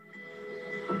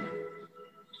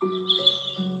Good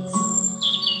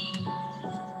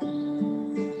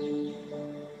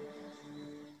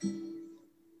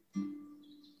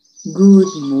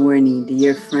morning,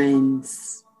 dear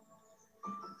friends.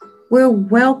 We're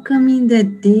welcoming the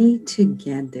day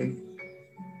together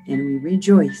and we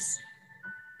rejoice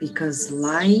because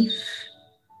life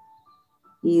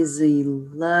is a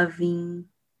loving,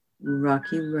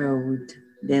 rocky road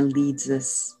that leads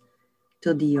us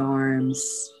to the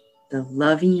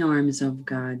loving arms of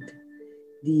God.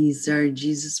 These are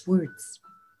Jesus' words.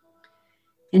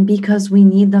 And because we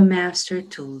need the Master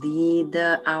to lead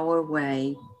our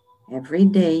way every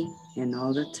day and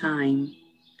all the time,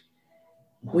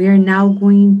 we are now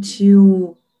going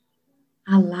to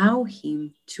allow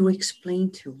him to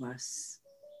explain to us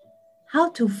how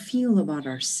to feel about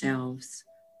ourselves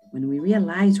when we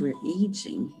realize we're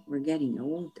aging, we're getting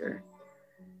older.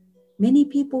 Many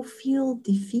people feel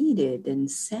defeated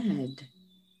and sad.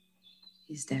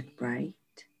 Is that right?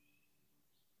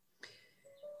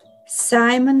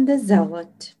 Simon the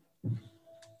Zealot,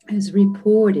 as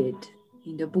reported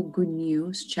in the book Good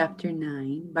News, chapter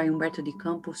 9, by Humberto de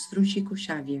Campos through Chico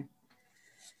Xavier,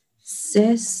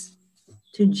 says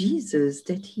to Jesus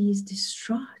that he is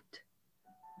distraught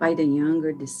by the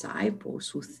younger disciples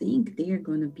who think they are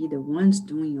going to be the ones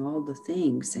doing all the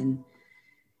things, and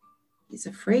he's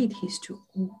afraid he's too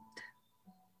old.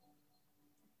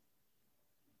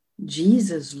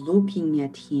 Jesus, looking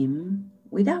at him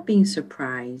without being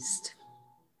surprised,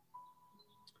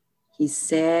 he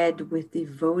said with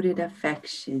devoted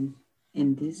affection,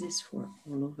 and this is for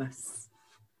all of us,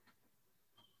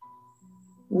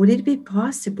 would it be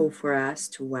possible for us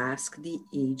to ask the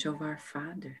age of our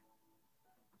Father?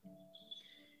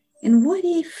 And what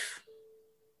if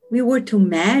we were to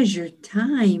measure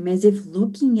time as if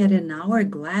looking at an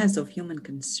hourglass of human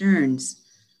concerns?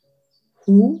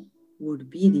 Who would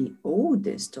be the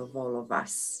oldest of all of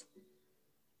us?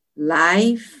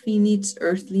 Life in its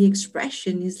earthly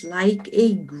expression is like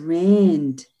a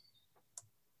grand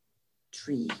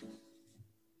tree.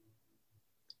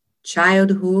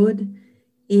 Childhood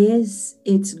is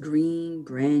its green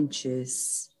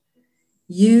branches.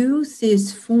 Youth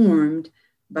is formed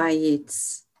by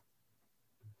its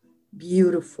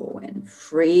beautiful and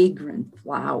fragrant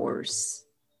flowers.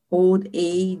 Old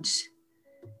age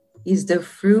is the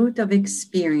fruit of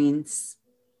experience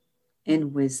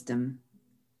and wisdom.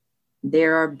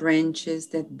 There are branches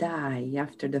that die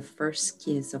after the first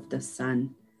kiss of the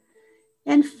sun,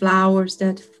 and flowers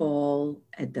that fall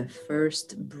at the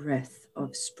first breath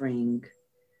of spring.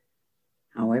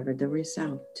 However, the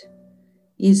result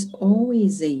is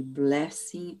always a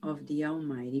blessing of the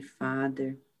Almighty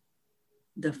Father.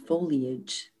 The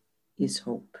foliage is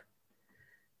hope.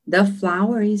 The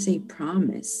flower is a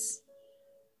promise,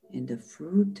 and the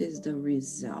fruit is the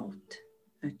result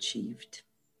achieved.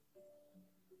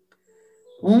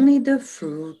 Only the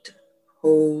fruit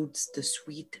holds the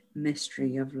sweet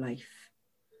mystery of life,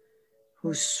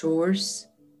 whose source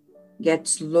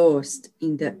gets lost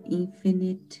in the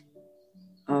infinite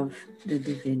of the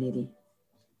divinity.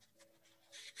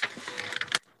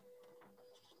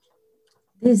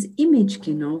 This image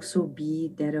can also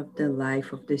be that of the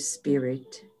life of the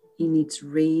Spirit in its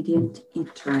radiant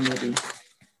eternity.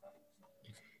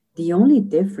 The only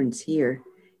difference here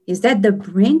is that the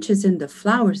branches and the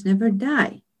flowers never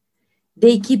die.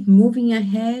 They keep moving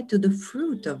ahead to the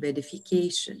fruit of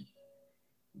edification.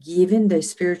 Given the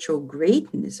spiritual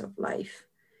greatness of life,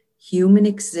 human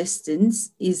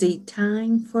existence is a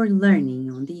time for learning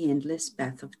on the endless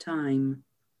path of time.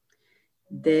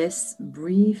 This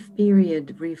brief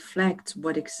period reflects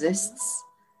what exists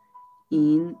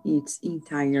in its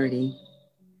entirety.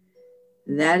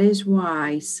 That is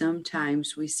why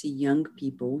sometimes we see young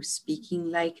people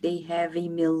speaking like they have a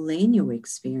millennial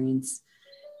experience,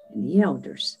 and the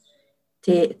elders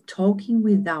talking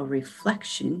without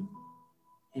reflection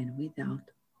and without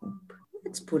hope.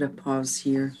 Let's put a pause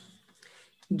here.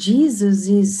 Jesus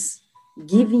is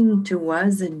giving to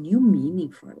us a new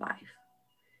meaning for life.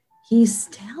 He's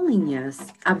telling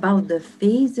us about the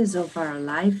phases of our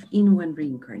life in one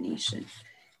reincarnation.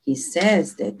 He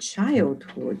says that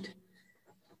childhood,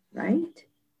 right,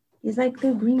 is like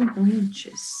the green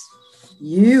branches.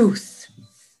 Youth,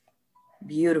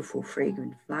 beautiful,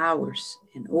 fragrant flowers.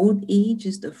 And old age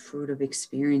is the fruit of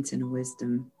experience and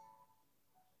wisdom.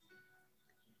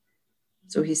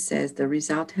 So he says the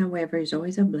result, however, is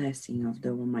always a blessing of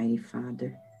the Almighty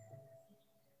Father.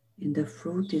 And the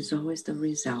fruit is always the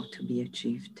result to be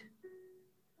achieved.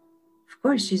 Of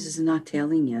course, Jesus is not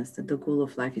telling us that the goal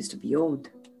of life is to be old,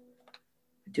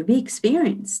 but to be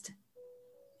experienced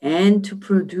and to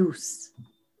produce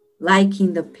Like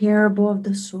in the parable of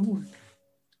the sower.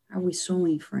 Are we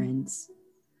sowing, friends?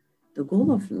 The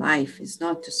goal of life is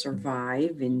not to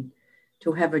survive and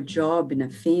to have a job and a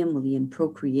family and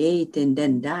procreate and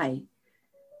then die.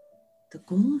 The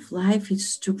goal of life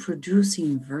is to produce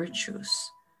in virtues,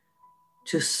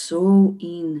 to sow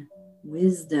in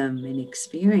wisdom and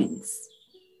experience.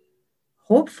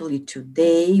 Hopefully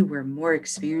today we're more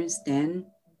experienced than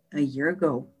a year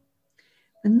ago,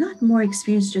 but not more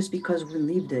experienced just because we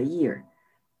lived a year,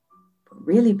 but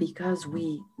really because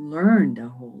we learned a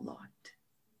whole lot.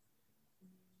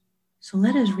 So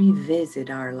let us revisit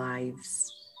our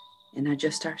lives and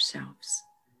adjust ourselves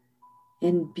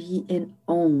and be and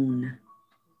own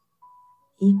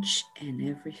each and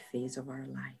every phase of our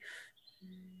life.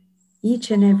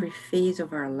 Each and every phase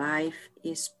of our life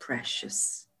is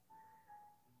precious.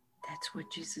 That's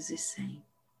what Jesus is saying.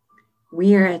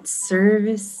 We are at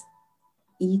service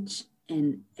each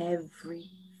and every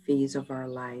phase of our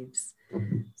lives.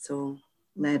 So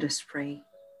let us pray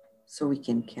so we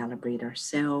can calibrate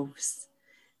ourselves,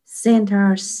 center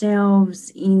ourselves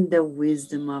in the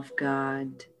wisdom of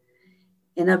God,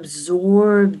 and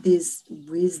absorb this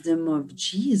wisdom of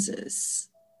Jesus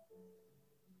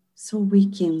so we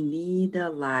can lead a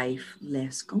life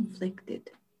less conflicted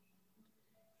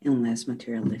and less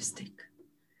materialistic.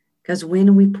 Because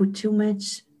when we put too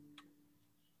much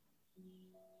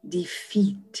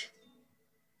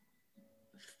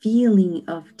feeling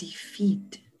of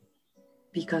defeat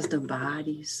because the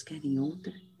body is getting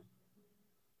older,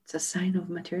 it's a sign of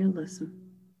materialism.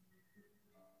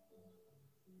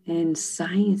 And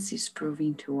science is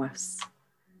proving to us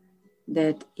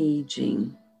that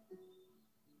aging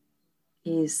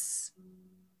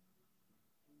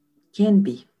can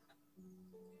be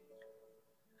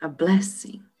a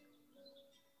blessing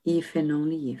if and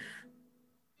only if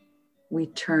we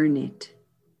turn it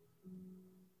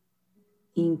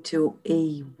into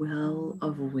a well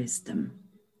of wisdom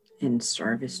and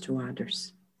service to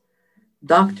others.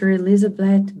 Dr.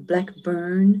 Elizabeth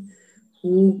Blackburn,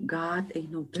 who got a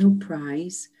Nobel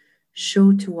Prize,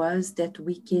 showed to us that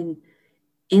we can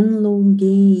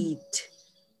elongate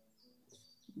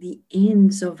the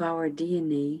ends of our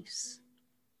DNAs,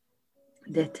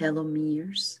 the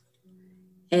telomeres,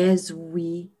 as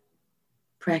we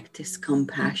practice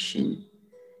compassion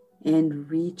and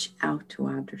reach out to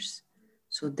others.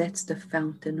 So that's the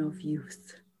fountain of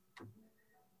youth,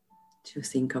 to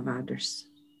think of others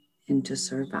and to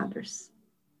serve others.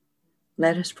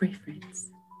 Let us pray, friends.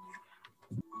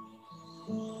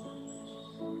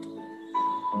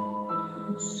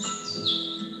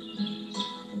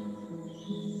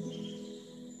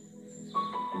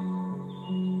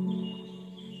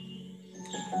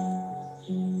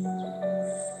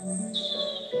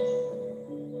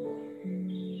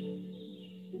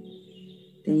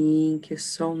 Thank you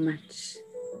so much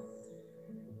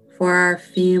for our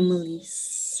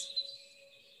families,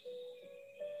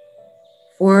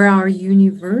 for our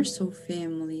universal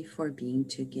family, for being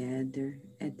together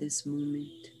at this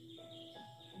moment.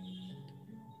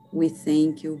 We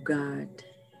thank you, God,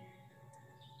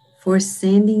 for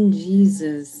sending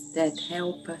Jesus that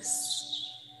help us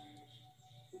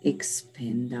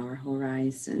expand our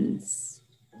horizons.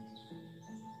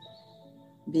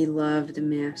 Beloved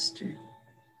Master,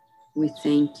 we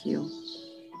thank you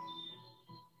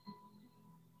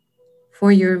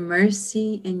for your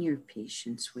mercy and your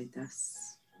patience with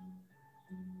us.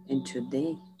 And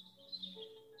today,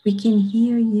 we can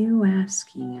hear you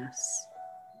asking us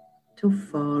to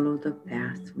follow the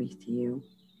path with you.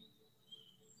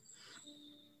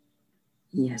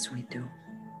 Yes, we do.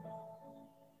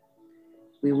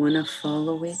 We want to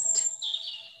follow it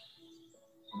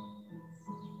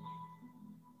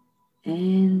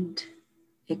and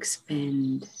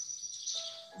expand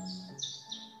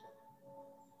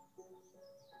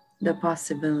the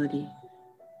possibility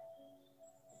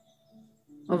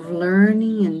of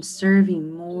learning and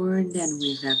serving more than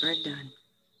we've ever done.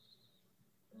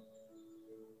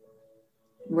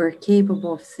 We're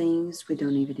capable of things we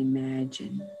don't even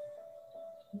imagine.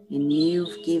 And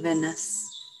you've given us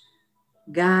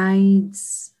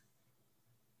guides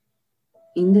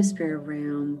in the spirit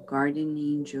realm, guardian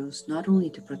angels, not only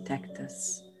to protect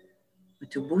us, but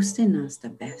to boost in us the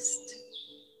best.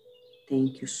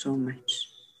 Thank you so much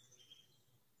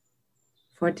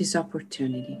for this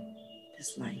opportunity,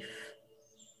 this life,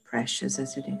 precious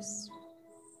as it is.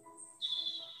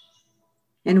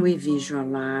 And we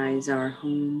visualize our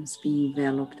homes being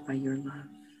enveloped by your love,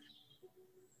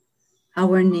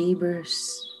 our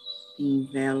neighbors being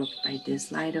enveloped by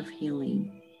this light of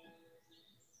healing,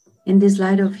 In this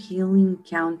light of healing,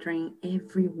 encountering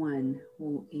everyone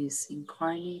who is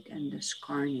incarnate and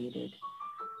discarnated,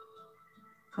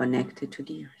 connected to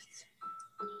the earth,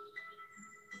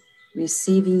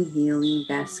 receiving healing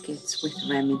baskets with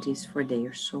remedies for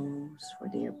their souls, for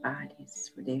their bodies,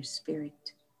 for their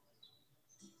spirit,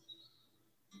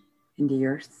 in the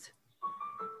earth,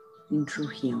 in true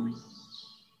healing.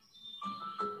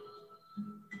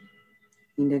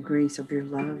 In the grace of your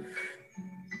love,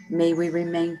 may we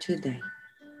remain today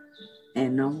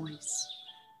and always,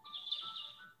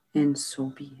 and so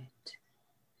be it.